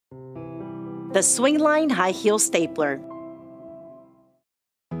The Swingline High Heel Stapler.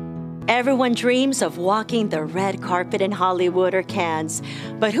 Everyone dreams of walking the red carpet in Hollywood or Cannes,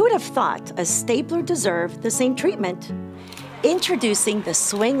 but who would have thought a stapler deserved the same treatment? Introducing the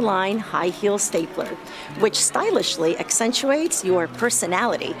Swingline High Heel Stapler, which stylishly accentuates your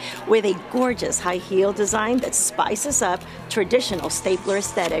personality with a gorgeous high heel design that spices up traditional stapler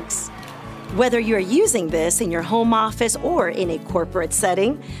aesthetics. Whether you're using this in your home office or in a corporate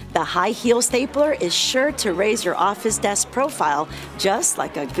setting, the high heel stapler is sure to raise your office desk profile just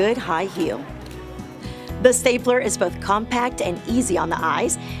like a good high heel. The stapler is both compact and easy on the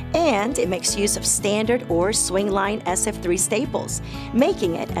eyes, and it makes use of standard or Swingline SF3 staples,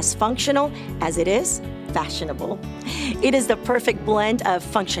 making it as functional as it is fashionable. It is the perfect blend of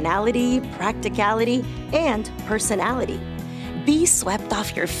functionality, practicality, and personality. Be swept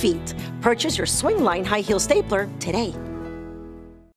off your feet. Purchase your Swingline High Heel Stapler today.